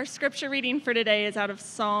Our scripture reading for today is out of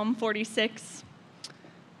Psalm 46.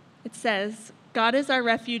 It says, "God is our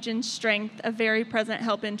refuge and strength, a very present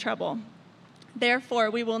help in trouble. Therefore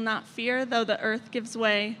we will not fear though the earth gives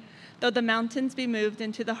way, though the mountains be moved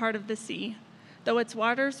into the heart of the sea, though its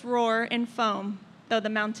waters roar and foam, though the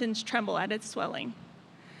mountains tremble at its swelling.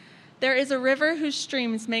 There is a river whose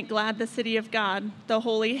streams make glad the city of God, the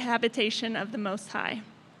holy habitation of the Most High.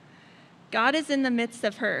 God is in the midst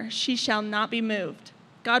of her, she shall not be moved.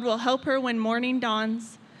 God will help her when morning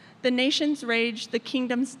dawns. The nations rage, the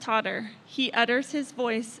kingdoms totter. He utters his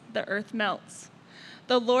voice, the earth melts.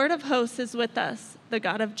 The Lord of hosts is with us. The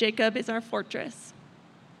God of Jacob is our fortress.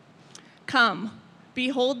 Come,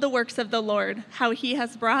 behold the works of the Lord, how he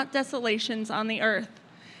has brought desolations on the earth.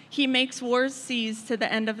 He makes wars cease to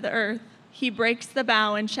the end of the earth. He breaks the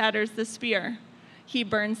bow and shatters the spear. He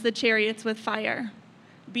burns the chariots with fire.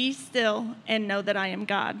 Be still and know that I am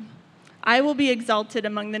God. I will be exalted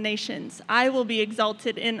among the nations. I will be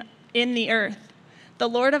exalted in the earth. The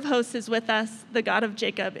Lord of hosts is with us. The God of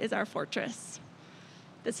Jacob is our fortress."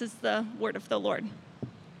 This is the word of the Lord.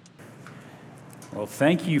 Well,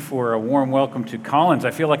 thank you for a warm welcome to Collins.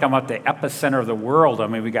 I feel like I'm at the epicenter of the world. I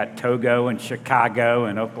mean, we got Togo and Chicago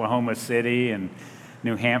and Oklahoma City and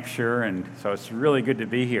New Hampshire, and so it's really good to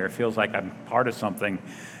be here. It feels like I'm part of something.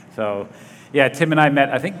 So, yeah, Tim and I met,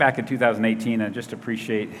 I think, back in 2018, and I just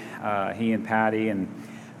appreciate he and Patty and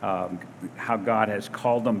how God has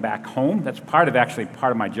called them back home. That's part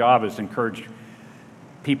of my job is to encourage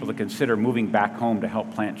people to consider moving back home to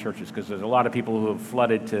help plant churches, because there's a lot of people who have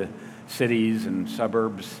flooded to cities and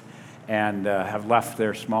suburbs and have left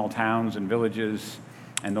their small towns and villages,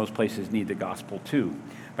 and those places need the gospel too.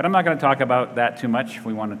 But I'm not going to talk about that too much.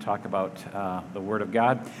 We want to talk about the Word of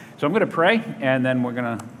God. So I'm going to pray, and then we're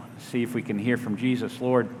going to see if we can hear from Jesus.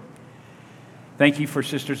 Lord, thank you for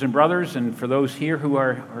sisters and brothers and for those here who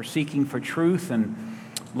are seeking for truth. And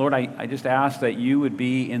Lord, I just ask that you would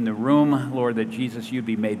be in the room, Lord, that Jesus, you'd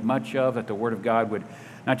be made much of, that the Word of God would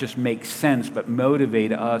not just make sense, but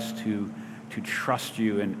motivate us to trust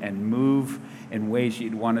you and move in ways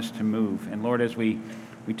you'd want us to move. And Lord, as we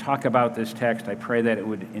talk about this text, I pray that it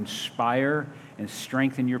would inspire and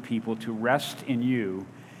strengthen your people to rest in you,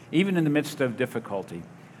 even in the midst of difficulty.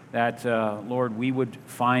 That, Lord, we would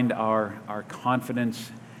find our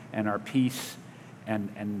confidence and our peace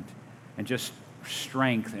and just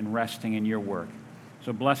strength in resting in your work.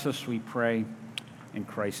 So bless us, we pray, in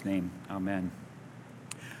Christ's name. Amen.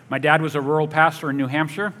 My dad was a rural pastor in New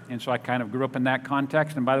Hampshire, and so I kind of grew up in that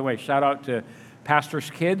context. And by the way, shout out to pastors'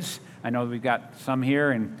 kids. I know we've got some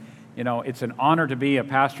here, and you know it's an honor to be a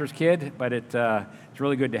pastor's kid, but it's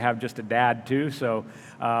really good to have just a dad too. So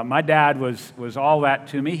my dad was all that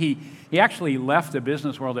to me. He actually left the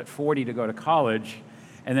business world at 40 to go to college,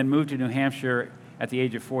 and then moved to New Hampshire at the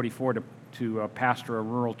age of 44 to pastor a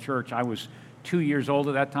rural church. I was 2 years old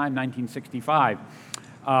at that time, 1965.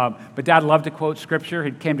 But Dad loved to quote Scripture.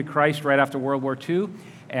 He came to Christ right after World War II,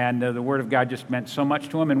 and the Word of God just meant so much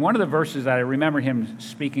to him. And one of the verses that I remember him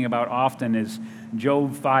speaking about often is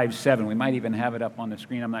Job 5:7. We might even have it up on the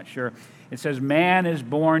screen, I'm not sure. It says, "Man is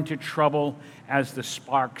born to trouble as the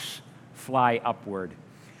sparks fly upward."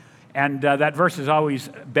 And that verse has always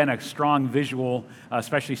been a strong visual,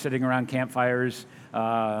 especially sitting around campfires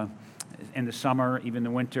in the summer, even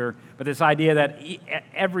the winter. But this idea that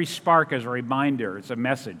every spark is a reminder, it's a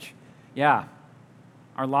message. Yeah,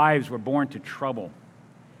 our lives were born to trouble.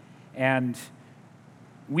 And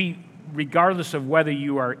we, regardless of whether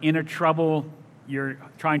you are in a trouble, you're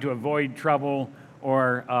trying to avoid trouble,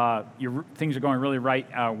 or things are going really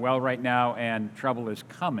well right now and trouble is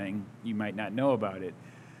coming, you might not know about it.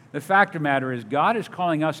 The fact of the matter is God is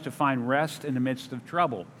calling us to find rest in the midst of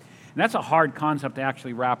trouble. And that's a hard concept to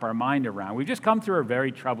actually wrap our mind around. We've just come through a very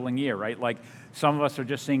troubling year, right? Like some of us are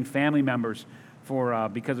just seeing family members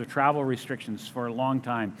because of travel restrictions for a long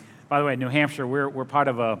time. By the way, New Hampshire, we're part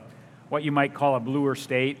of what you might call a bluer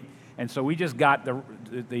state. And so we just got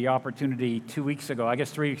the opportunity 2 weeks ago, I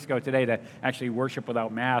guess 3 weeks ago today, to actually worship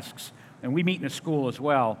without masks. And we meet in a school as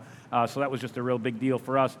well. So that was just a real big deal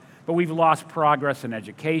for us. But we've lost progress in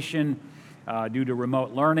education due to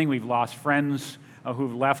remote learning. We've lost friends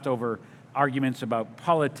who've left over arguments about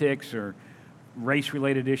politics or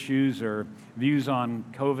race-related issues or views on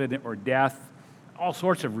COVID or death, all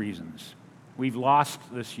sorts of reasons. We've lost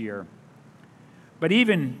this year. But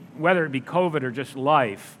even whether it be COVID or just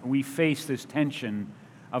life, we face this tension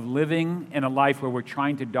of living in a life where we're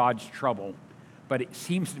trying to dodge trouble, but it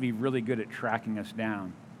seems to be really good at tracking us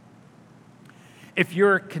down. If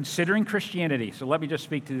you're considering Christianity, so let me just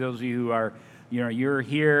speak to those of you who are, you're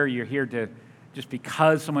here to just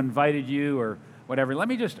because someone invited you or whatever, let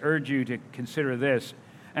me just urge you to consider this.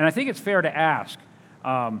 And I think it's fair to ask,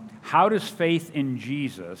 how does faith in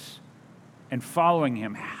Jesus and following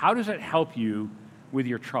him, how does it help you with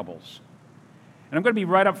your troubles? And I'm going to be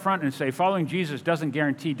right up front and say following Jesus doesn't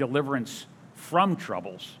guarantee deliverance from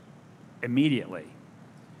troubles immediately.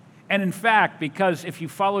 And in fact, because if you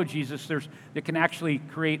follow Jesus, it can actually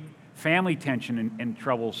create family tension and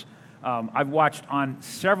troubles. I've watched on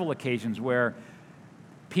several occasions where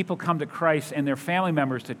people come to Christ and their family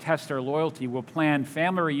members, to test their loyalty, will plan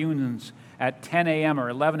family reunions at 10 a.m. or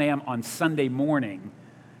 11 a.m. on Sunday morning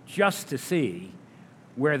just to see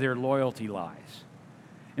where their loyalty lies.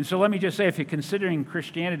 And so let me just say, if you're considering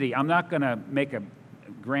Christianity, I'm not going to make a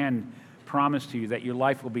grand promise to you that your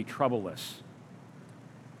life will be troubleless.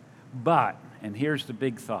 But, and here's the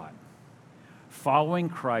big thought, following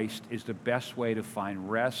Christ is the best way to find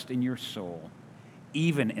rest in your soul,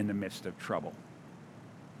 even in the midst of trouble.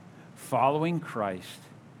 Following Christ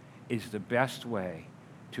is the best way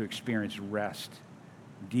to experience rest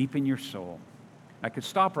deep in your soul. I could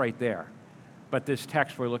stop right there, but this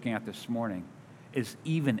text we're looking at this morning is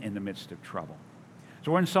even in the midst of trouble.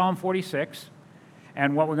 So we're in Psalm 46,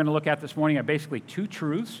 and what we're going to look at this morning are basically two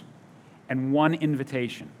truths and one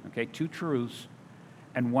invitation. Okay, two truths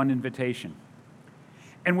and one invitation.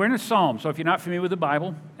 And we're in a psalm, so if you're not familiar with the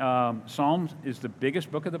Bible, Psalms is the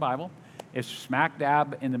biggest book of the Bible. It's smack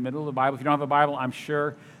dab in the middle of the Bible. If you don't have a Bible, I'm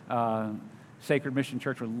sure Sacred Mission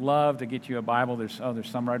Church would love to get you a Bible. There's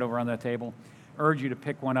some right over on that table. Urge you to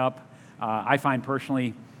pick one up. I find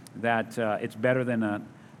personally that it's better than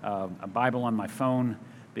a Bible on my phone,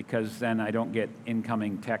 because then I don't get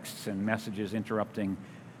incoming texts and messages interrupting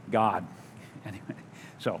God. Anyway,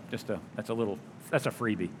 so that's a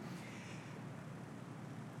freebie.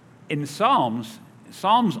 In Psalms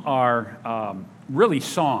are really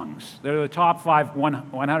songs. They're the top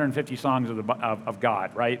 150 songs of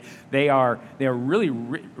God, right? They are really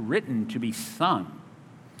written to be sung.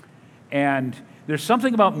 And there's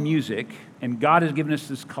something about music, and God has given us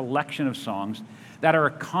this collection of songs that are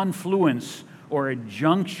a confluence or a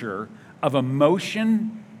juncture of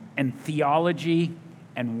emotion and theology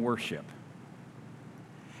and worship.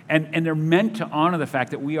 And they're meant to honor the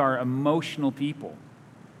fact that we are emotional people.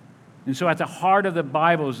 And so at the heart of the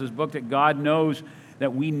Bible is this book that God knows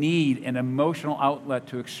that we need an emotional outlet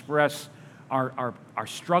to express our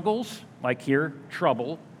struggles, like here,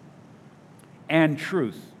 trouble, and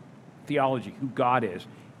truth, theology, who God is,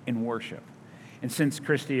 in worship. And since,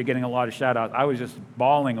 Christy, you're getting a lot of shout-outs, I was just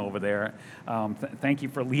bawling over there. Thank you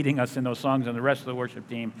for leading us in those songs and the rest of the worship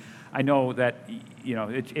team. I know that,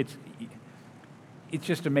 it's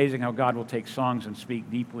just amazing how God will take songs and speak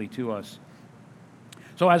deeply to us.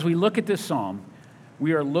 So as we look at this psalm,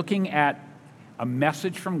 we are looking at a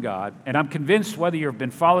message from God, and I'm convinced whether you've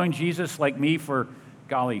been following Jesus like me for,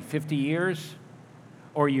 50 years,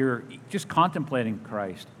 or you're just contemplating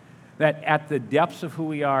Christ, that at the depths of who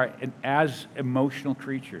we are and as emotional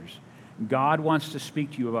creatures, God wants to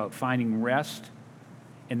speak to you about finding rest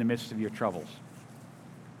in the midst of your troubles.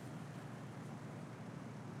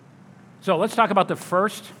 So let's talk about the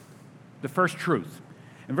first truth.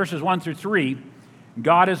 In verses 1 through 3,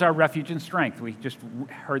 God is our refuge and strength. We just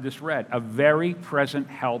heard this read. A very present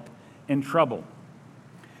help in trouble.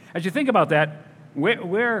 As you think about that,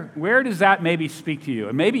 where does that maybe speak to you?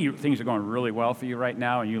 And maybe things are going really well for you right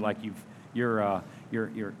now, and you're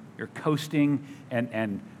coasting,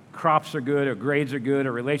 and crops are good, or grades are good,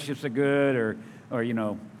 or relationships are good, or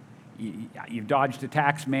you've dodged a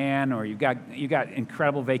tax man, or you got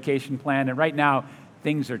incredible vacation planned, and right now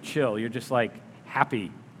things are chill. You're just like happy,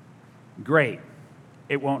 great.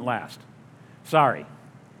 It won't last. Sorry.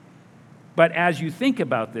 But as you think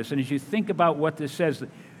about this, and as you think about what this says,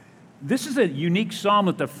 this is a unique psalm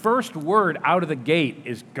that the first word out of the gate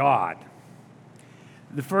is God.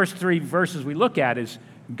 The first three verses we look at is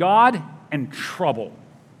God and trouble.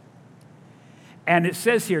 And it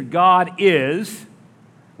says here, God is,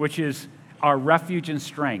 which is our refuge and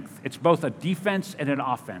strength. It's both a defense and an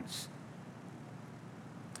offense.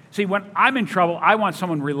 See, when I'm in trouble, I want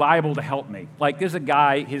someone reliable to help me. Like, there's a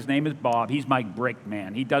guy, his name is Bob. He's my brake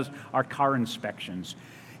man. He does our car inspections.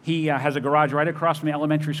 He has a garage right across from the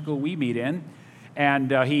elementary school we meet in,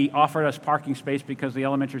 and he offered us parking space because the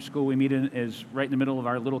elementary school we meet in is right in the middle of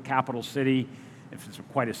our little capital city, if it's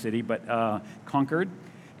quite a city, but Concord.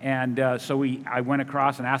 And so I went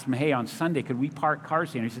across and asked him, hey, on Sunday, could we park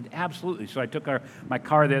cars here? And he said, absolutely. So I took my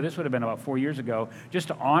car there. This would have been about 4 years ago, just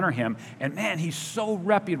to honor him. And man, he's so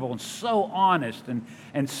reputable and so honest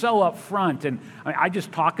and so upfront. And I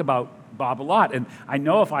just talk about Bob a lot. And I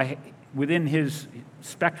know within his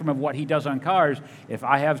spectrum of what he does on cars, if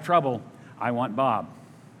I have trouble, I want Bob.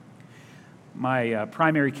 My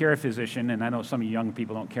primary care physician, and I know some of you young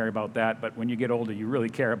people don't care about that, but when you get older, you really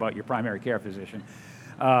care about your primary care physician.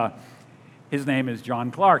 His name is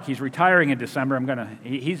John Clark. He's retiring in December. I'm going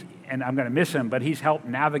to miss him, but he's helped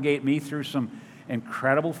navigate me through some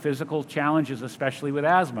incredible physical challenges, especially with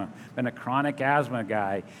asthma. Been a chronic asthma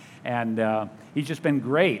guy, and he's just been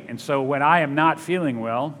great. And so when I am not feeling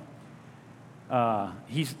well,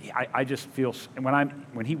 I just feel,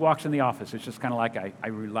 when he walks in the office, it's just kind of like I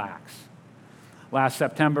relax. Last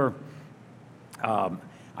September,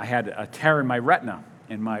 I had a tear in my retina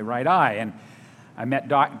in my right eye, and I met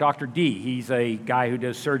Dr. D. He's a guy who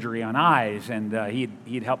does surgery on eyes, and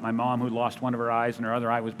he'd helped my mom who lost one of her eyes, and her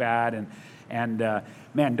other eye was bad. And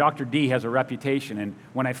man, Dr. D has a reputation. And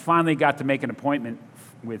when I finally got to make an appointment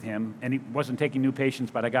with him, and he wasn't taking new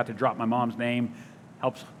patients, but I got to drop my mom's name,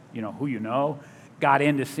 helps who you know, got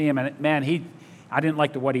in to see him, and man, I didn't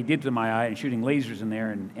like what he did to my eye and shooting lasers in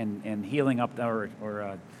there and healing up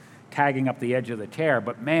or tagging up the edge of the tear.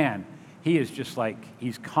 But man, he is just like,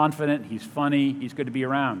 he's confident, he's funny, he's good to be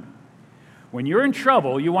around. When you're in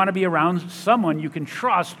trouble, you want to be around someone you can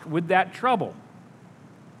trust with that trouble.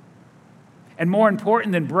 And more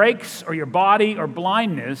important than breaks or your body or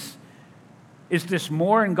blindness is this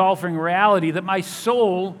more engulfing reality that my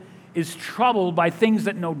soul is troubled by things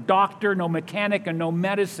that no doctor, no mechanic, and no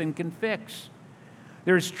medicine can fix.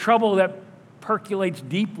 There's trouble that percolates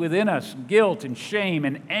deep within us, guilt and shame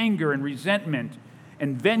and anger and resentment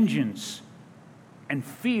and vengeance and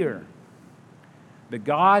fear. But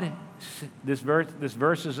God, this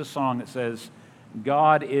verse is a song that says,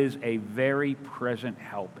 God is a very present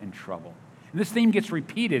help in trouble. And this theme gets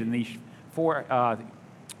repeated in these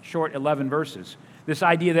short 11 verses. This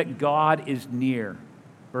idea that God is near.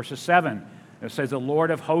 Verse 7, it says, the Lord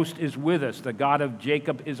of hosts is with us. The God of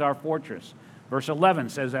Jacob is our fortress. Verse 11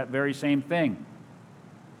 says that very same thing.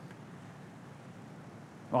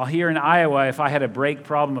 Well, here in Iowa, if I had a brake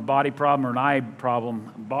problem, a body problem, or an eye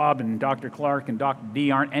problem, Bob and Dr. Clark and Dr.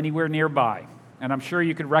 D aren't anywhere nearby. And I'm sure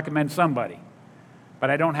you could recommend somebody, but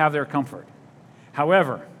I don't have their comfort.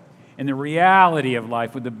 However, in the reality of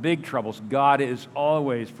life with the big troubles, God is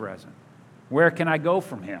always present. Where can I go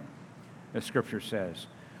from him? The scripture says.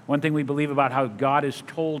 One thing we believe about how God has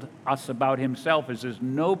told us about himself is there's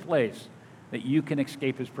no place that you can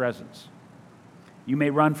escape his presence. You may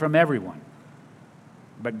run from everyone,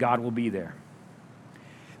 but God will be there.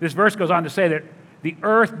 This verse goes on to say that the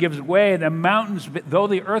earth gives way, the mountains, though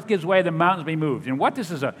the earth gives way, the mountains be moved. And what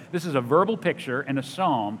this is a verbal picture and a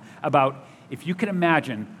psalm about, if you can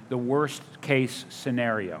imagine, the worst case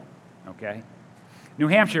scenario, okay? New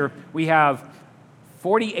Hampshire, we have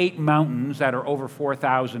 48 mountains that are over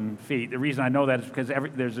 4,000 feet. The reason I know that is because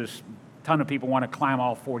there's this ton of people want to climb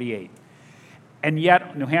all 48. And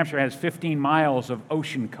yet, New Hampshire has 15 miles of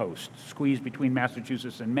ocean coast squeezed between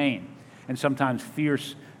Massachusetts and Maine. And sometimes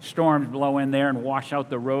fierce storms blow in there and wash out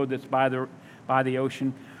the road that's by the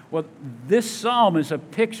ocean. Well, this psalm is a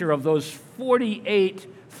picture of those 48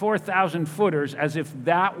 4,000 footers as if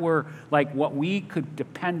that were like what we could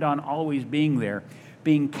depend on always being there,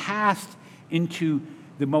 being cast into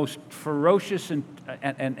the most ferocious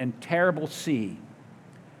and terrible sea.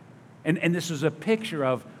 And this is a picture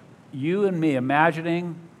of you and me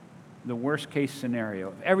imagining the worst case scenario,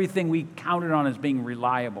 of everything we counted on as being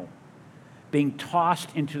reliable, being tossed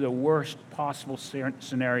into the worst possible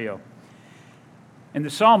scenario. And the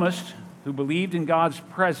psalmist, who believed in God's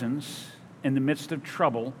presence in the midst of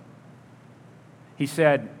trouble, he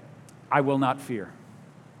said, I will not fear.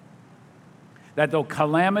 That though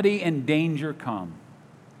calamity and danger come,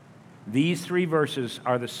 these three verses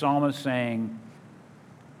are the psalmist saying,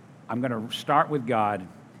 I'm going to start with God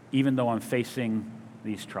even though I'm facing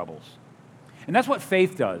these troubles. And that's what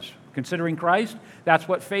faith does. Considering Christ, that's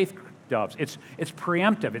what faith does. It's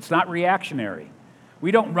preemptive. It's not reactionary.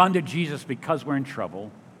 We don't run to Jesus because we're in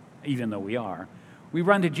trouble, even though we are. We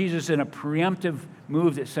run to Jesus in a preemptive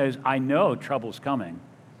move that says, I know trouble's coming.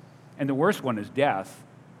 And the worst one is death.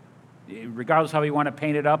 Regardless how you want to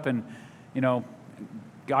paint it up, and,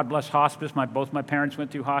 God bless hospice. Both my parents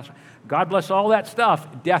went through hospice. God bless all that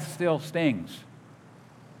stuff. Death still stings.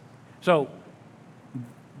 So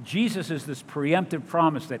Jesus is this preemptive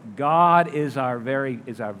promise that God is our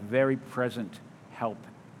very present help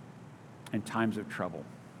in times of trouble.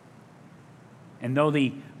 And though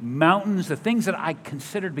the mountains, the things that I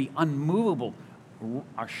consider to be unmovable,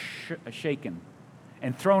 are shaken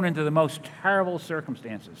and thrown into the most terrible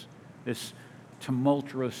circumstances, this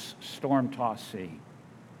tumultuous, storm-tossed sea,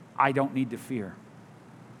 I don't need to fear.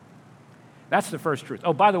 That's the first truth.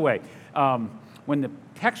 Oh, by the way, when the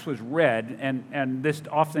text was read, and this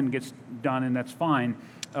often gets done, and that's fine,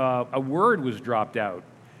 a word was dropped out.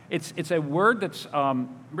 It's a word that's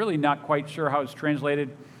really not quite sure how it's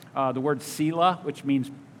translated. The word Selah, which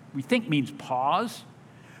we think means pause,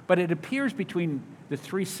 but it appears between the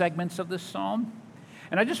three segments of this psalm.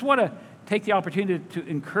 And I just want to take the opportunity to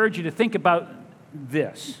encourage you to think about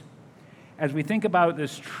this. As we think about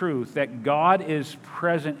this truth that God is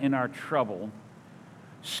present in our trouble,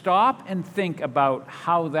 stop and think about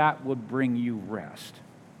how that would bring you rest.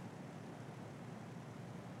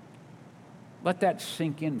 Let that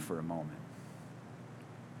sink in for a moment.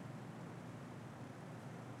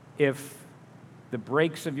 If the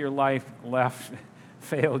brakes of your life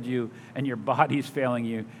failed you, and your body's failing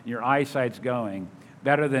you, and your eyesight's going,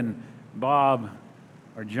 better than Bob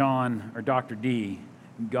or John or Dr. D,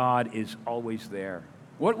 God is always there.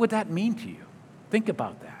 What would that mean to you? Think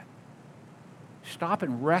about that. Stop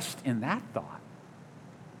and rest in that thought.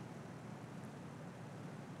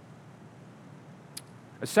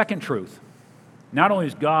 A second truth. Not only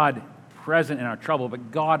is God present in our trouble,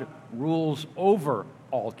 but God rules over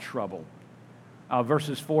all trouble.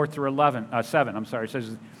 Verses 4 through 7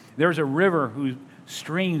 says, "There's a river whose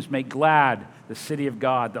streams make glad the city of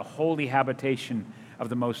God, the holy habitation of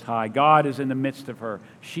the Most High. God is in the midst of her.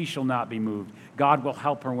 She shall not be moved. God will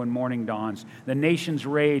help her when morning dawns. The nations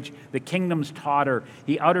rage, the kingdoms totter.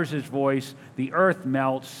 He utters his voice, the earth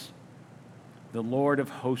melts. The Lord of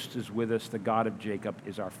hosts is with us. The God of Jacob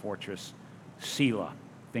is our fortress." Selah.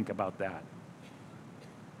 Think about that.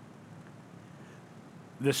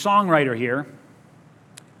 The songwriter here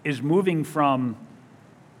is moving from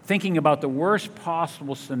thinking about the worst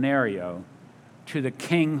possible scenario to the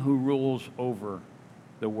king who rules over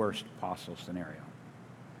the worst possible scenario.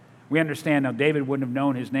 We understand, now David wouldn't have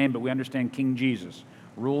known his name, but we understand King Jesus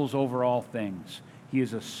rules over all things. He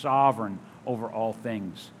is a sovereign over all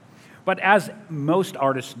things. But as most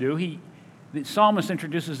artists do, the psalmist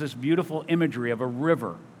introduces this beautiful imagery of a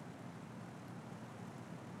river.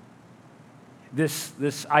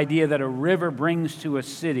 This idea that a river brings to a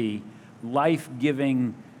city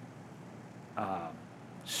life-giving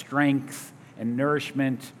strength and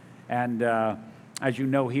nourishment. And as you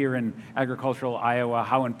know, here in agricultural Iowa,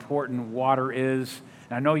 how important water is.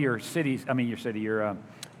 And I know your state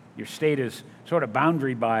is sort of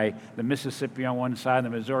boundary by the Mississippi on one side and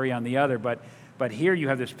the Missouri on the other. But here you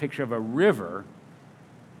have this picture of a river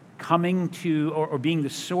coming to, or being the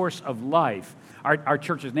source of life. Our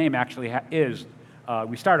church's name actually is,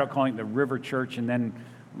 we started out calling it the River Church, and then,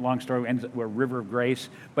 long story, ends up with River of Grace.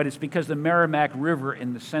 But it's because the Merrimack River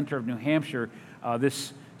in the center of New Hampshire,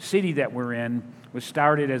 this city that we're in, was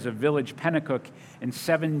started as a village Pennacook in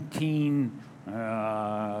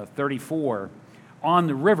 1734 on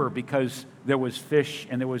the river because there was fish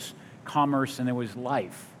and there was commerce and there was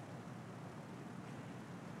life.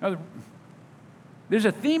 Now, there's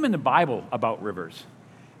a theme in the Bible about rivers.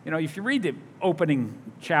 You know, if you read the opening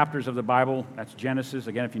chapters of the Bible, that's Genesis.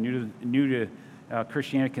 Again, if you're new to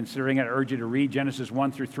Christianity, considering it, I urge you to read Genesis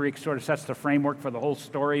 1 through 3. It sort of sets the framework for the whole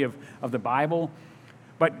story of the Bible.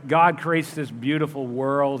 But God creates this beautiful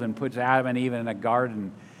world and puts Adam and Eve in a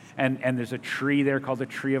garden. And there's a tree there called the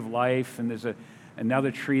tree of life. And there's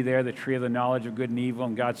another tree there, the tree of the knowledge of good and evil.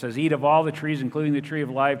 And God says, eat of all the trees, including the tree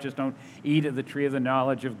of life. Just don't eat of the tree of the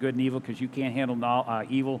knowledge of good and evil, because you can't handle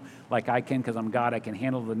evil like I can, because I'm God. I can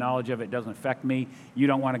handle the knowledge of it. It doesn't affect me. You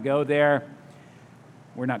don't want to go there.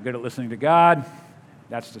 We're not good at listening to God.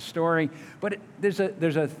 That's the story. But there's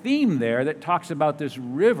a theme there that talks about this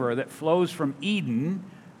river that flows from Eden.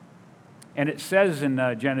 And it says in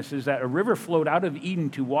Genesis that a river flowed out of Eden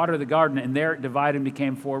to water the garden, and there it divided and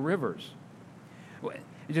became 4 rivers.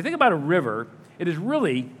 As you think about a river, it is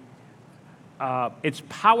really, it's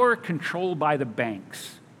power controlled by the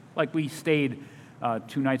banks. Like we stayed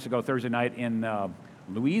 2 nights ago, Thursday night, in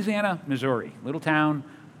Louisiana, Missouri, little town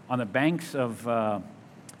on the banks of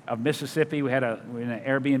Mississippi. We had an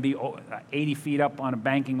Airbnb 80 feet up on a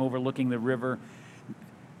banking overlooking the river.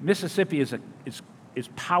 Mississippi is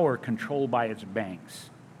power controlled by its banks.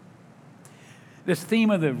 This theme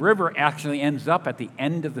of the river actually ends up at the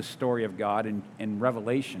end of the story of God in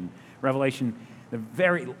Revelation. Revelation, I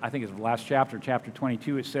think it's the last chapter, chapter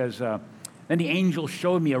 22, it says, "Then the angel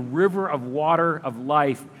showed me a river of water of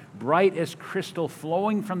life, bright as crystal,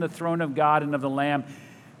 flowing from the throne of God and of the Lamb,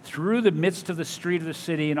 through the midst of the street of the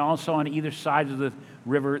city, and also on either side of the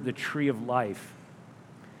river, the tree of life."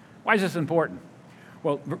 Why is this important?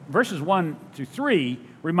 Well, verses 1 through 3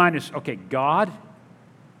 remind us, okay, God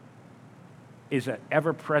is an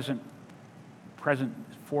ever-present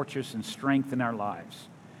fortress and strength in our lives.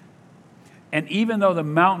 And even though the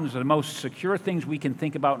mountains are the most secure things we can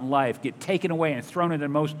think about in life, get taken away and thrown into the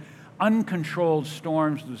most uncontrolled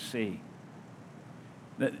storms of the sea,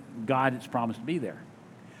 that God has promised to be there.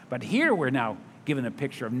 But here we're now given a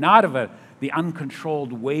picture of not of the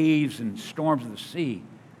uncontrolled waves and storms of the sea,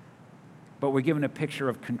 but we're given a picture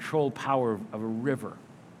of controlled power of a river.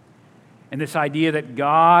 And this idea that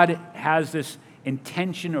God has this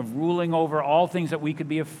intention of ruling over all things that we could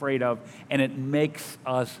be afraid of, and it makes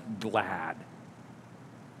us glad.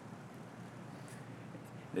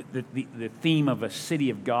 The theme of a city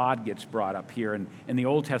of God gets brought up here. And in the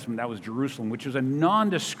Old Testament, that was Jerusalem, which was a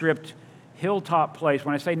nondescript hilltop place.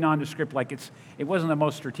 When I say nondescript, like it wasn't the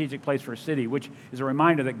most strategic place for a city, which is a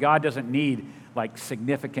reminder that God doesn't need like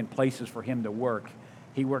significant places for him to work.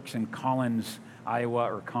 He works in Collins,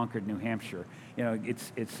 Iowa, or Concord, New Hampshire. You know,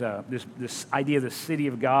 it's this idea of the city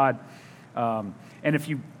of God. And if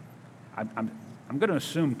you, I'm going to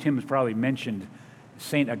assume Tim's probably mentioned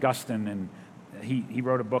St. Augustine, and he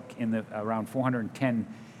wrote a book in around 410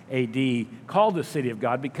 A.D. called the City of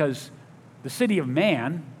God, because the city of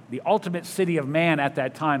man, the ultimate city of man at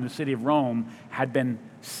that time, the city of Rome, had been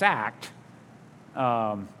sacked,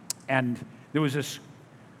 and there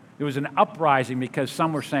was an uprising because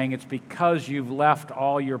some were saying it's because you've left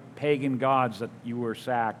all your pagan gods that you were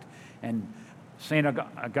sacked. And St.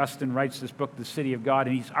 Augustine writes this book, The City of God,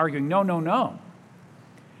 and he's arguing, no.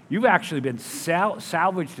 You've actually been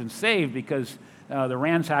salvaged and saved because the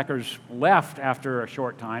ransackers left after a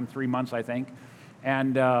short time, 3 months, I think.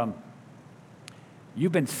 And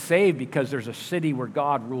you've been saved because there's a city where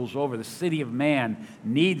God rules over. The city of man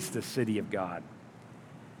needs the city of God.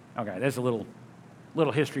 Okay, there's a little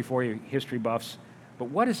history for you, history buffs. But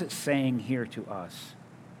what is it saying here to us?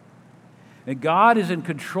 That God is in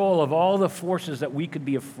control of all the forces that we could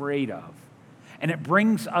be afraid of. And it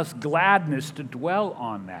brings us gladness to dwell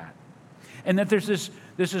on that. And that there's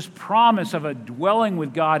this promise of a dwelling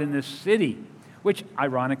with God in this city, which,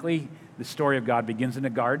 ironically, the story of God begins in a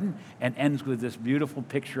garden and ends with this beautiful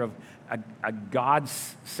picture of a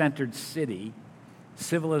God-centered city,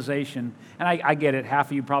 civilization. And I get it, half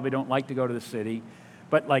of you probably don't like to go to the city,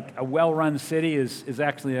 but like a well-run city is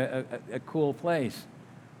actually a cool place.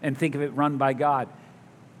 And think of it run by God.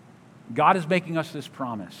 God is making us this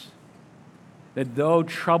promise that though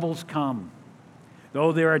troubles come,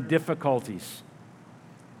 though there are difficulties,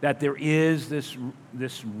 that there is this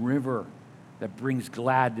river that brings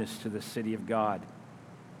gladness to the city of God.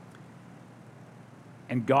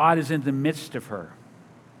 And God is in the midst of her.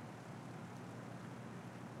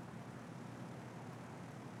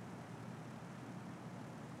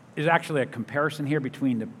 There's actually a comparison here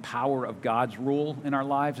between the power of God's rule in our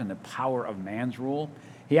lives and the power of man's rule.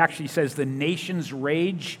 He actually says the nations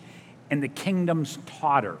rage and the kingdoms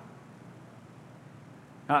totter.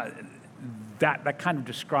 That kind of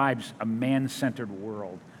describes a man-centered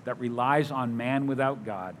world that relies on man without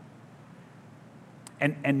God.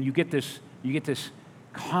 And you get this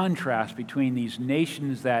contrast between these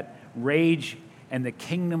nations that rage and the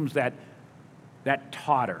kingdoms that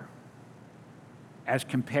totter, as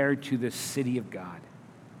compared to the city of God.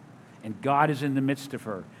 And God is in the midst of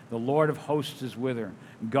her. The Lord of hosts is with her.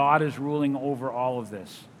 God is ruling over all of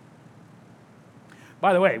this.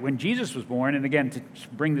 By the way, when Jesus was born, and again, to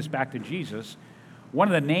bring this back to Jesus, one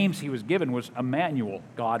of the names he was given was Emmanuel,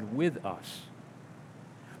 God with us.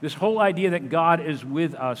 This whole idea that God is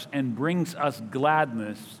with us and brings us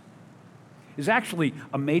gladness is actually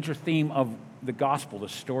a major theme of the gospel, the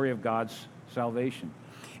story of God's salvation.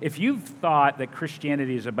 If you've thought that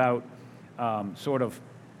Christianity is about sort of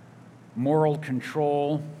moral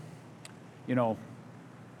control,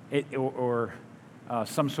 or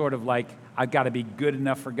some sort of like, I've got to be good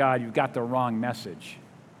enough for God, you've got the wrong message.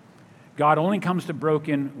 God only comes to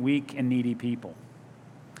broken, weak, and needy people.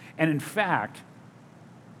 And in fact,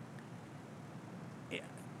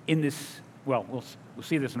 in this, well, we'll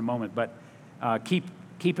see this in a moment, but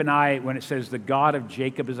keep an eye when it says the God of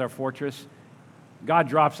Jacob is our fortress. God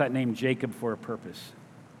drops that name Jacob for a purpose.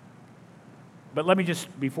 But let me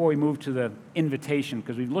just, before we move to the invitation,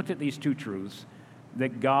 because we've looked at these two truths,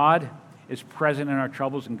 that God is present in our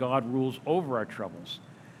troubles and God rules over our troubles.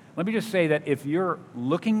 Let me just say that if you're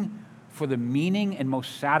looking for the meaning and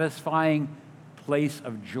most satisfying place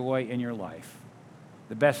of joy in your life,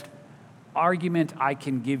 the best argument I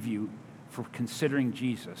can give you for considering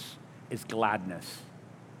Jesus is gladness,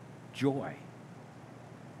 joy.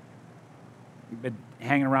 We've been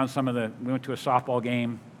hanging around we went to a softball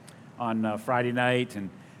game on Friday night and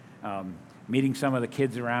meeting some of the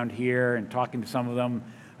kids around here and talking to some of them.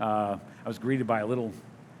 I was greeted by a little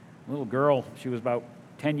girl. She was about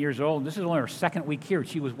 10 years old. This is only her second week here.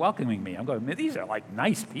 She was welcoming me. I'm going, man, these are like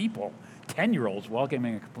nice people. 10-year-olds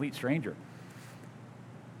welcoming a complete stranger.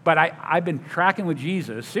 But I've been tracking with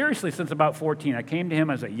Jesus seriously since about 14. I came to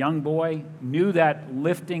him as a young boy, knew that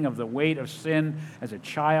lifting of the weight of sin as a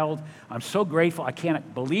child. I'm so grateful. I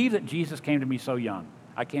can't believe that Jesus came to me so young.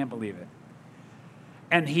 I can't believe it.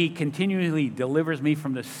 And he continually delivers me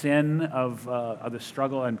from the sin of the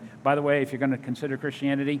struggle. And by the way, if you're going to consider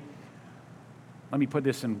Christianity, let me put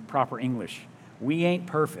this in proper English. We ain't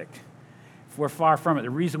perfect. We're far from it. The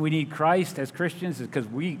reason we need Christ as Christians is because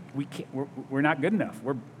we're not good enough.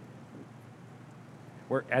 We're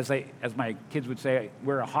as my kids would say,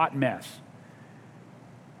 we're a hot mess.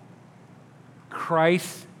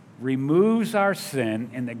 Christ removes our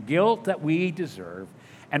sin and the guilt that we deserve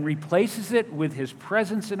and replaces it with his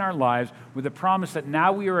presence in our lives with the promise that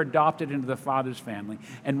now we are adopted into the Father's family.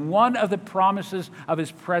 And one of the promises of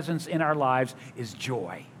his presence in our lives is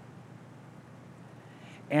joy.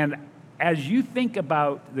 And as you think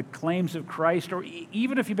about the claims of Christ, or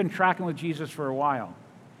even if you've been tracking with Jesus for a while,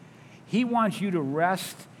 he wants you to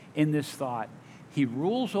rest in this thought. He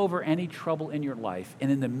rules over any trouble in your life, and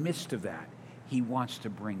in the midst of that, he wants to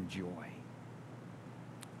bring joy.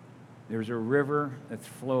 There's a river that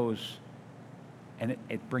flows, and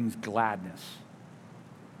it brings gladness.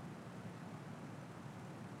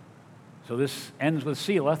 So this ends with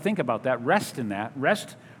Selah. Think about that. Rest in that.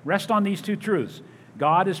 Rest on these two truths.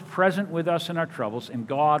 God is present with us in our troubles, and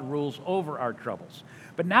God rules over our troubles.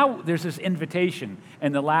 But now there's this invitation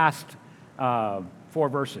in the last 4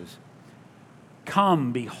 verses.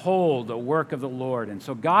 Come, behold the work of the Lord. And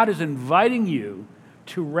so God is inviting you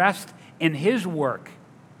to rest in his work.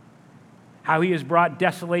 How he has brought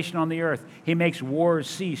desolation on the earth. He makes wars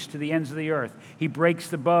cease to the ends of the earth. He breaks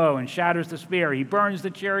the bow and shatters the spear. He burns the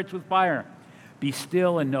chariots with fire. Be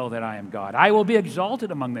still and know that I am God. I will be exalted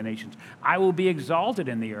among the nations. I will be exalted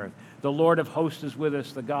in the earth. The Lord of hosts is with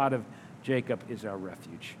us. The God of Jacob is our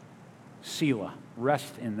refuge. Selah.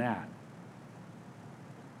 Rest in that.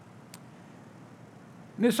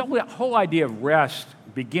 And this whole idea of rest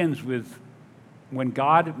begins with when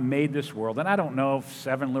God made this world. And I don't know if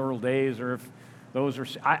 7 literal days or if those are...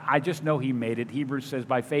 I just know he made it. Hebrews says,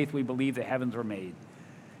 by faith we believe the heavens were made.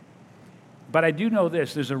 But I do know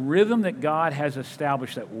this, there's a rhythm that God has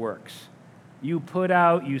established that works. You put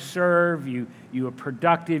out, you serve, you are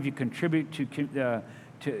productive, you contribute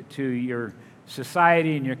to your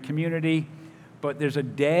society and your community, but there's a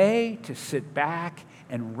day to sit back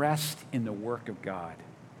and rest in the work of God.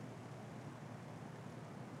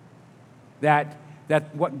 That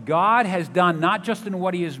what God has done, not just in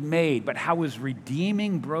what he has made, but how he's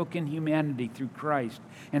redeeming broken humanity through Christ,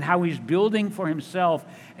 and how he's building for himself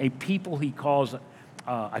a people he calls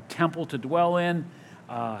a temple to dwell in.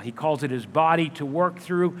 He calls it his body to work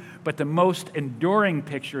through, but the most enduring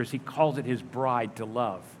picture is he calls it his bride to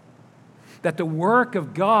love. That the work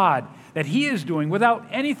of God that he is doing without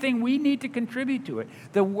anything we need to contribute to it,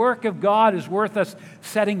 the work of God is worth us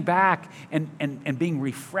setting back and being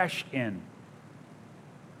refreshed in.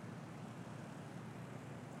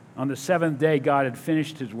 On the 7th day, God had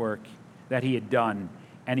finished his work that he had done,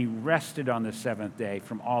 and he rested on the 7th day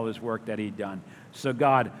from all his work that he'd done. So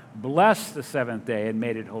God blessed the 7th day and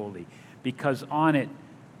made it holy, because on it,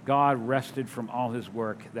 God rested from all his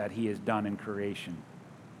work that he has done in creation.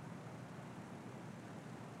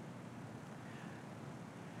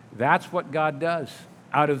 That's what God does.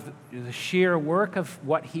 Out of the sheer work of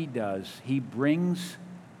what he does, he brings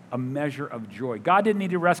a measure of joy. God didn't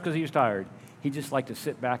need to rest because he was tired. He just liked to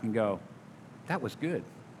sit back and go, that was good.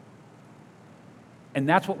 And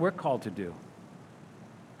that's what we're called to do.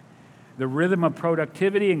 The rhythm of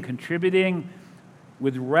productivity and contributing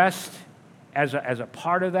with rest as a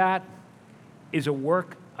part of that is a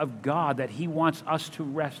work of God that he wants us to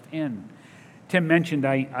rest in. Tim mentioned,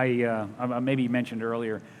 I maybe mentioned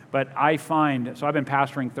earlier, but I find, so I've been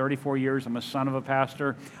pastoring 34 years. I'm a son of a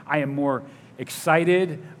pastor. I am more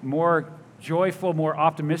excited, more joyful, more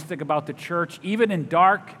optimistic about the church, even in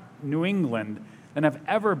dark New England, than I've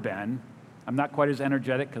ever been. I'm not quite as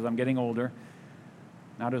energetic because I'm getting older.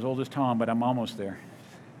 Not as old as Tom, but I'm almost there.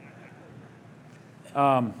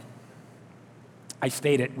 We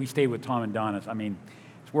stayed with Tom and Donna's. I mean,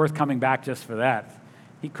 it's worth coming back just for that.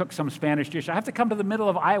 He cooked some Spanish dish. I have to come to the middle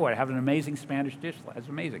of Iowa to have an amazing Spanish dish. That's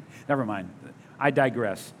amazing. Never mind. I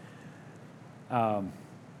digress. But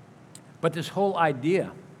this whole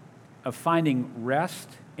idea of finding rest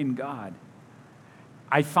in God,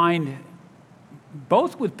 I find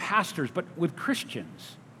both with pastors, but with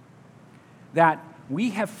Christians, that we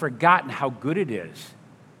have forgotten how good it is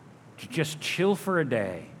to just chill for a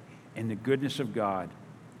day in the goodness of God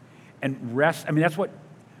and rest. I mean, that's what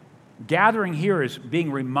gathering here is,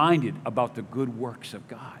 being reminded about the good works of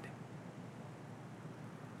God.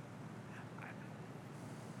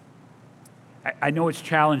 I know it's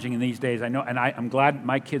challenging in these days. I know, and I'm glad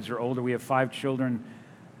my kids are older. We have 5 children.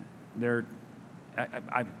 We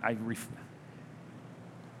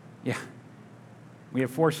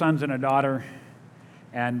have 4 sons and a daughter,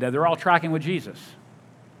 and they're all tracking with Jesus.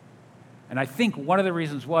 And I think one of the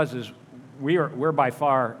reasons is we're by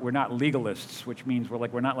far, we're not legalists, which means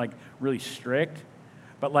we're not like really strict,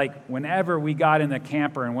 but like whenever we got in the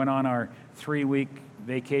camper and went on our 3-week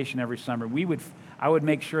vacation every summer, I would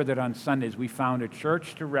make sure that on Sundays we found a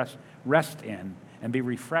church to rest in and be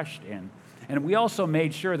refreshed in. And we also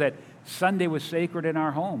made sure that Sunday was sacred in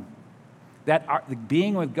our home. That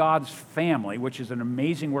being with God's family, which is an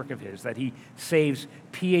amazing work of His, that He saves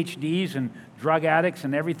PhDs and drug addicts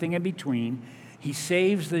and everything in between. He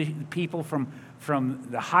saves the people from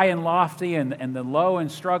the high and lofty and the low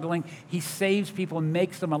and struggling. He saves people and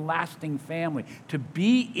makes them a lasting family. To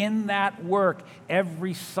be in that work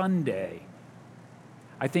every Sunday,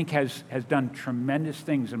 I think has done tremendous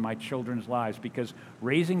things in my children's lives, because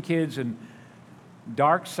raising kids in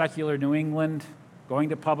dark, secular New England, going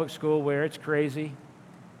to public school where it's crazy,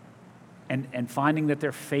 and finding that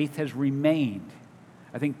their faith has remained.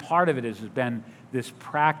 I think part of it has been this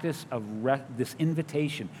practice of this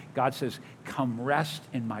invitation. God says, come rest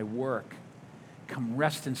in my work. Come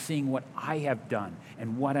rest in seeing what I have done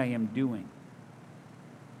and what I am doing.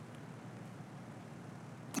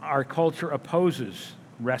 Our culture opposes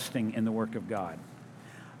resting in the work of God.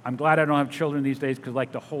 I'm glad I don't have children these days, because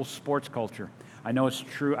like the whole sports culture, I know it's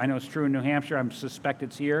true in New Hampshire. I suspect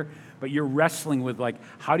it's here. But you're wrestling with, like,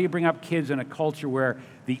 how do you bring up kids in a culture where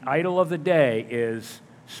the idol of the day is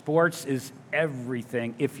sports is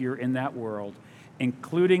everything if you're in that world,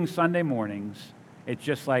 including Sunday mornings. It's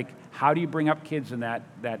just like, how do you bring up kids in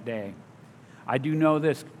that day? I do know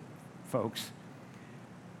this, folks.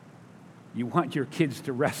 You want your kids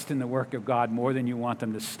to rest in the work of God more than you want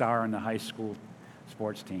them to star on the high school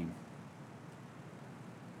sports team.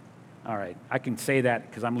 All right, I can say that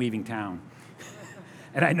because I'm leaving town.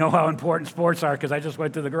 And I know how important sports are because I just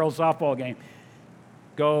went to the girls' softball game.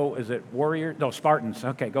 Go, is it Warriors? No, Spartans.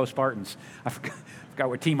 Okay, go Spartans. I forgot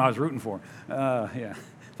what team I was rooting for. Yeah,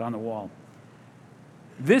 it's on the wall.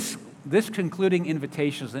 This concluding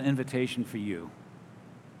invitation is an invitation for you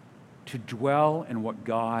to dwell in what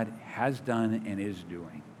God has done and is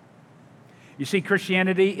doing. You see,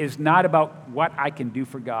 Christianity is not about what I can do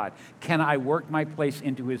for God. Can I work my place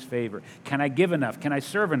into His favor? Can I give enough? Can I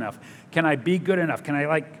serve enough? Can I be good enough? Can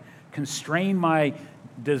I constrain my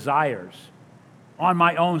desires on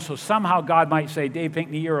my own so somehow God might say, Dave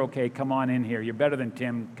Pinckney, you're okay. Come on in here. You're better than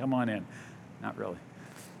Tim. Come on in. Not really.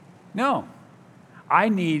 No. I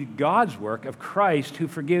need God's work of Christ, who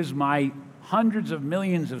forgives my hundreds of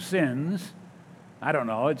millions of sins. I don't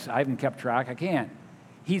know. I haven't kept track. I can't.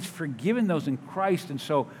 He's forgiven those in Christ, and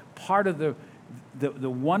so part of the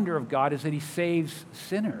wonder of God is that He saves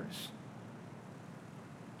sinners.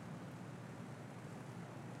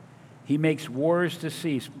 He makes wars to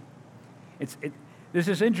cease. This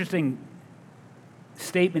is interesting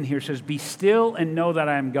statement here. It says, be still and know that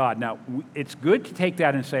I am God. Now, it's good to take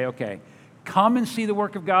that and say, okay, come and see the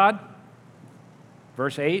work of God,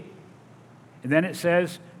 verse 8. And then it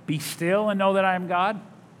says, be still and know that I am God.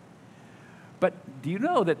 But do you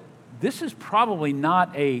know that this is probably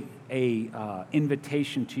not a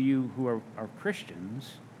invitation to you who are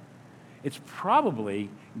Christians? It's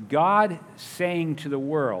probably God saying to the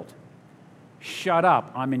world, shut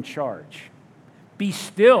up, I'm in charge. Be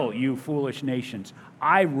still, you foolish nations,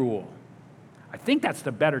 I rule. I think that's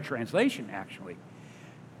the better translation, actually.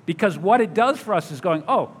 Because what it does for us is going,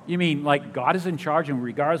 oh, you mean like God is in charge, and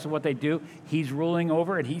regardless of what they do, He's ruling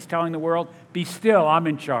over it, He's telling the world, be still, I'm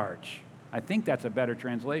in charge. I think that's a better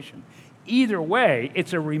translation. Either way,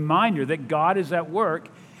 it's a reminder that God is at work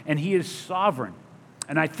and He is sovereign.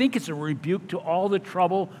 And I think it's a rebuke to all the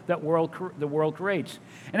trouble that the world creates.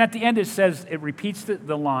 And at the end it repeats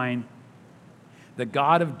the line, the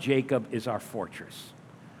God of Jacob is our fortress,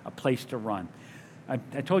 a place to run. I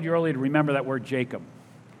told you earlier to remember that word Jacob.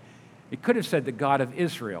 It could have said the God of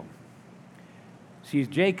Israel. See,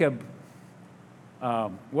 Jacob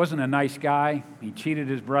wasn't a nice guy. He cheated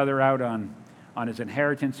his brother out on his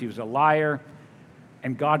inheritance. He was a liar,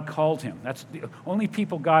 and God called him. That's the only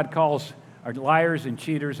people God calls are liars and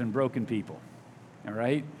cheaters and broken people, all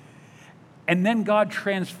right? And then God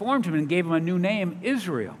transformed him and gave him a new name,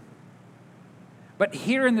 Israel. But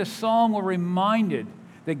here in the psalm, we're reminded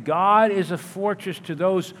that God is a fortress to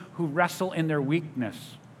those who wrestle in their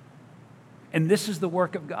weakness. And this is the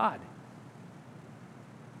work of God.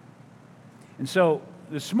 And so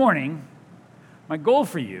this morning, my goal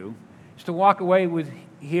for you is to walk away with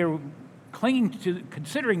here clinging to,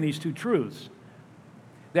 considering these two truths,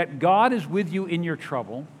 that God is with you in your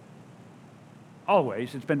trouble,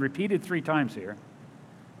 always. It's been repeated 3 times here.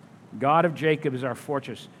 God of Jacob is our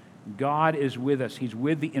fortress. God is with us. He's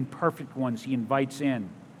with the imperfect ones He invites in.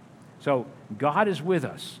 So God is with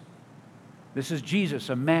us. This is Jesus,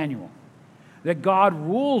 Emmanuel. That God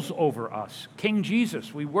rules over us. King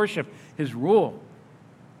Jesus, we worship His rule.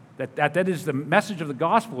 That is the message of the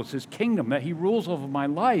gospel. It's His kingdom, that He rules over my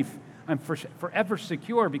life. I'm forever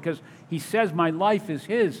secure because He says my life is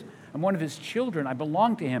His. I'm one of His children. I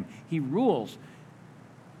belong to Him. He rules.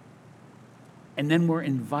 And then we're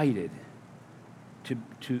invited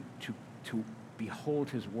to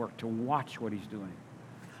behold His work, to watch what He's doing.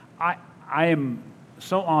 I am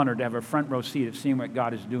so honored to have a front row seat of seeing what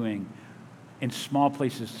God is doing in small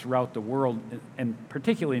places throughout the world, and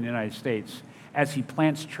particularly in the United States, as He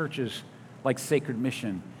plants churches like Sacred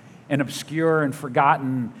Mission in obscure and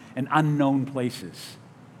forgotten and unknown places.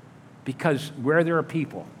 Because where there are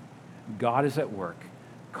people, God is at work,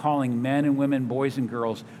 calling men and women, boys and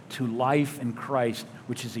girls, to life in Christ,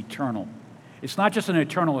 which is eternal. It's not just an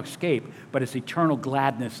eternal escape, but it's eternal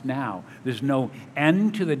gladness now. There's no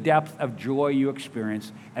end to the depth of joy you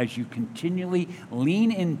experience as you continually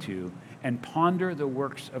lean into and ponder the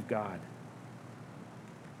works of God.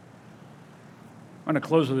 I'm going to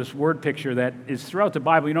close with this word picture that is throughout the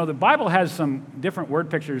Bible. You know, the Bible has some different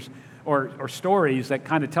word pictures or stories that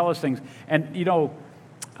kind of tell us things. And, you know,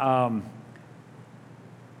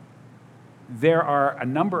 there are a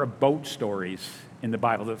number of boat stories in the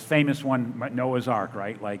Bible. The famous one, Noah's Ark,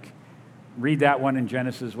 right? Like, read that one in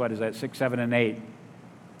Genesis, 6, 7, and 8.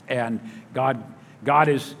 And God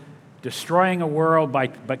is destroying a world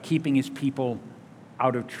but keeping His people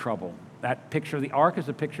out of trouble. That picture of the ark is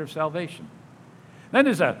a picture of salvation. Then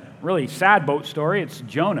there's a really sad boat story. It's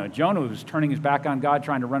Jonah. Jonah was turning his back on God,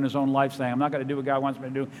 trying to run his own life, saying, I'm not going to do what God wants me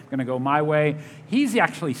to do. I'm going to go my way. He's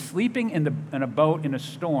actually sleeping in a boat in a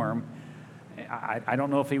storm. I don't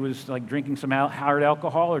know if he was like drinking some hard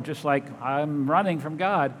alcohol or just like, I'm running from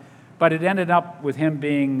God. But it ended up with him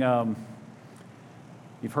being,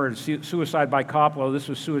 you've heard of suicide by cop. Well, this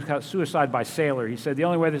was suicide by sailor. He said the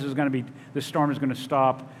only way this storm is going to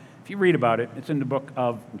stop, if you read about it, it's in the book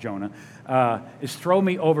of Jonah, is throw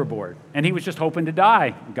me overboard. And he was just hoping to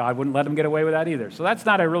die. God wouldn't let him get away with that either. So that's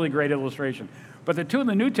not a really great illustration. But the two in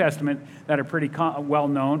the New Testament that are pretty well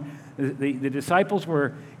known, the disciples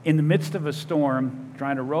were in the midst of a storm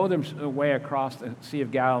trying to row their way across the Sea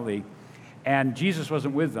of Galilee, and Jesus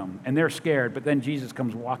wasn't with them. And they're scared, but then Jesus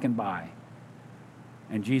comes walking by.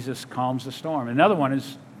 And Jesus calms the storm. Another one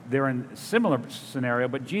is they're in a similar scenario,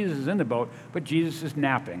 but Jesus is in the boat, but Jesus is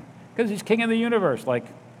napping because He's king of the universe.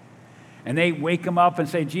 And they wake Him up and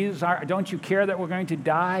say, Jesus, don't you care that we're going to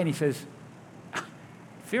die? And He says,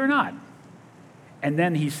 fear not. And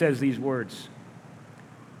then He says these words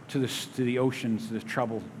to the oceans, to the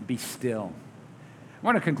trouble, be still. I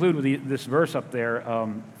want to conclude with this verse up there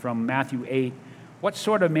from Matthew 8. What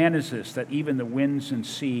sort of man is this that even the winds and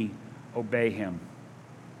sea obey Him?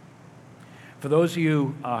 For those of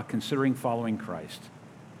you considering following Christ,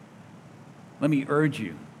 let me urge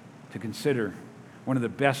you to consider one of the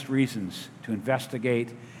best reasons to investigate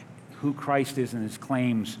who Christ is and His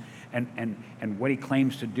claims and what He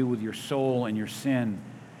claims to do with your soul and your sin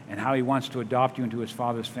and how He wants to adopt you into His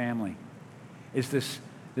Father's family is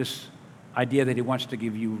this idea that He wants to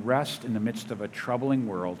give you rest in the midst of a troubling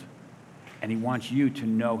world, and He wants you to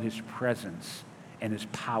know His presence and His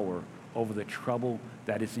power over the trouble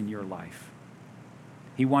that is in your life.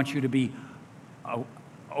 He wants you to be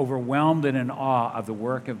overwhelmed and in awe of the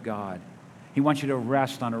work of God. He wants you to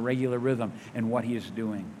rest on a regular rhythm in what He is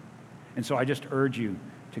doing. And so I just urge you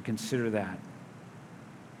to consider that.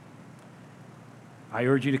 I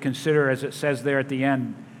urge you to consider, as it says there at the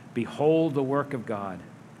end, behold the work of God.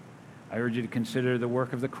 I urge you to consider the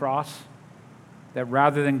work of the cross, that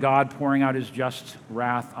rather than God pouring out His just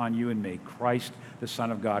wrath on you and me, Christ, the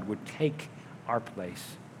Son of God, would take our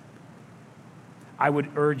place. I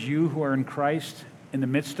would urge you who are in Christ, in the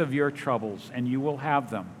midst of your troubles, and you will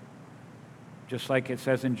have them, just like it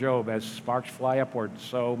says in Job, as sparks fly upward,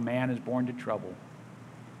 so man is born to trouble.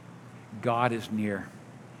 God is near.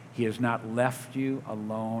 He has not left you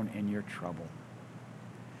alone in your trouble.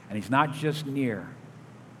 And He's not just near,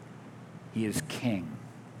 He is king,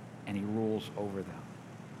 and He rules over them.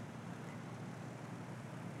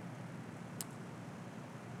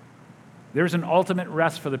 There's an ultimate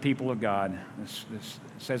rest for the people of God. This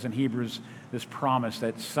says in Hebrews, this promise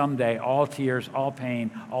that someday all tears, all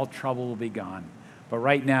pain, all trouble will be gone. But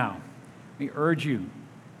right now, We urge you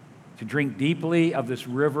to drink deeply of this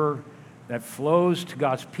river that flows to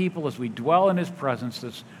God's people as we dwell in his presence,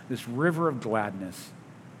 this river of gladness,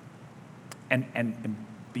 and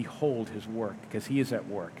behold his work, because he is at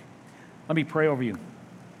work. Let me pray over you.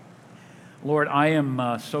 Lord, I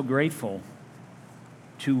am so grateful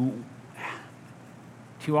to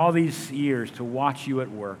all these years to watch you at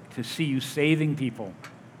work, to see you saving people,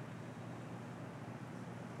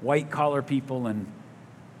 white-collar people and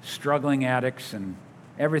struggling addicts and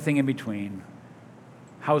everything in between,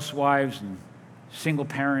 housewives and single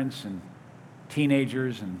parents and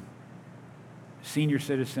teenagers and senior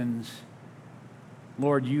citizens.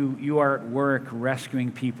 Lord, you are at work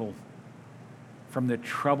rescuing people from the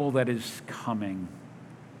trouble that is coming.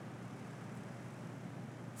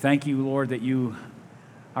 Thank you, Lord, that you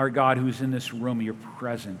are God who's in this room. You're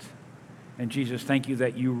present. And Jesus, thank you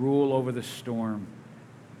that you rule over the storm.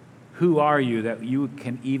 Who are you that you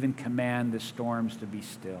can even command the storms to be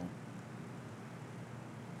still?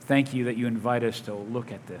 Thank you that you invite us to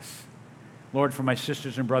look at this. Lord, for my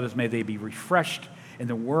sisters and brothers, may they be refreshed in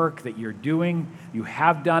the work that you're doing, you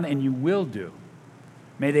have done, and you will do.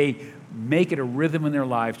 May they make it a rhythm in their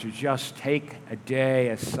lives to just take a day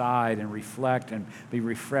aside and reflect and be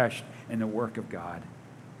refreshed in the work of God.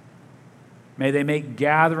 May they make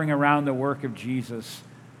gathering around the work of Jesus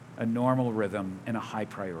a normal rhythm and a high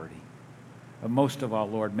priority. But most of all,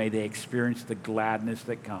 Lord, may they experience the gladness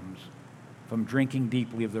that comes from drinking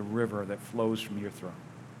deeply of the river that flows from your throne.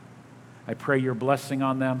 I pray your blessing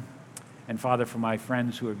on them. And Father, for my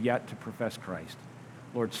friends who have yet to profess Christ,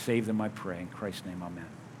 Lord, save them, I pray. In Christ's name, amen.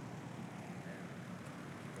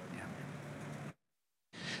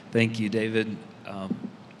 Thank you, David.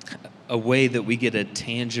 A way that we get to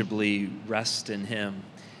tangibly rest in him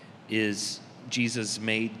is Jesus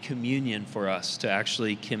made communion for us, to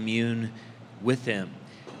actually commune with him,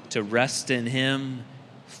 to rest in him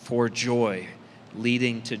for joy,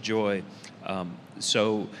 leading to joy.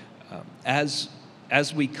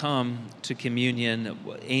 As we come to communion,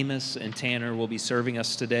 Amos and Tanner will be serving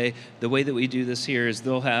us today. The way that we do this here is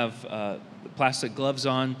they'll have plastic gloves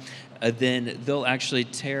on, then they'll actually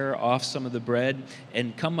tear off some of the bread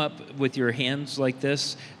and come up with your hands like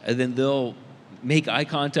this, and then they'll make eye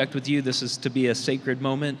contact with you. This is to be a sacred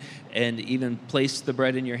moment, and even place the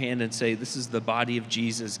bread in your hand and say, this is the body of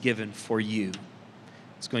Jesus given for you.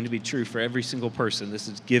 It's going to be true for every single person. This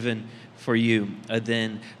is given for you.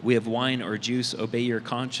 Then we have wine or juice. Obey your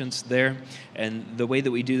conscience there. And the way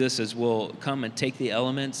that we do this is we'll come and take the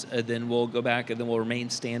elements, and then we'll go back, and then we'll remain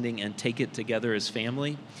standing and take it together as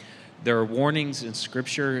family. There are warnings in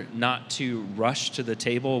Scripture not to rush to the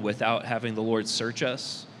table without having the Lord search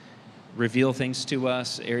us, reveal things to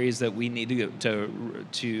us, areas that we need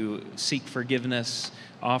to seek forgiveness,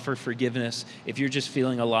 offer forgiveness. If you're just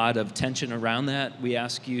feeling a lot of tension around that, we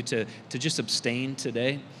ask you to just abstain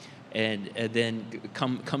today, and then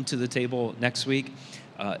come to the table next week.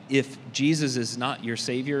 If Jesus is not your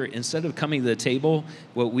Savior, instead of coming to the table,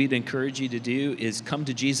 what we'd encourage you to do is come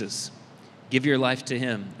to Jesus. Give your life to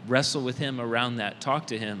him. Wrestle with him around that. Talk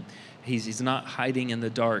to him. He's not hiding in the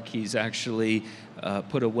dark. He's actually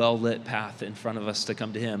put a well-lit path in front of us to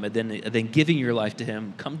come to him. And then giving your life to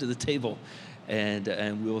him, come to the table, and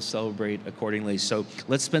we will celebrate accordingly. So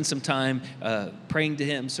let's spend some time praying to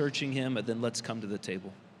him, searching him, and then let's come to the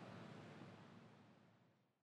table.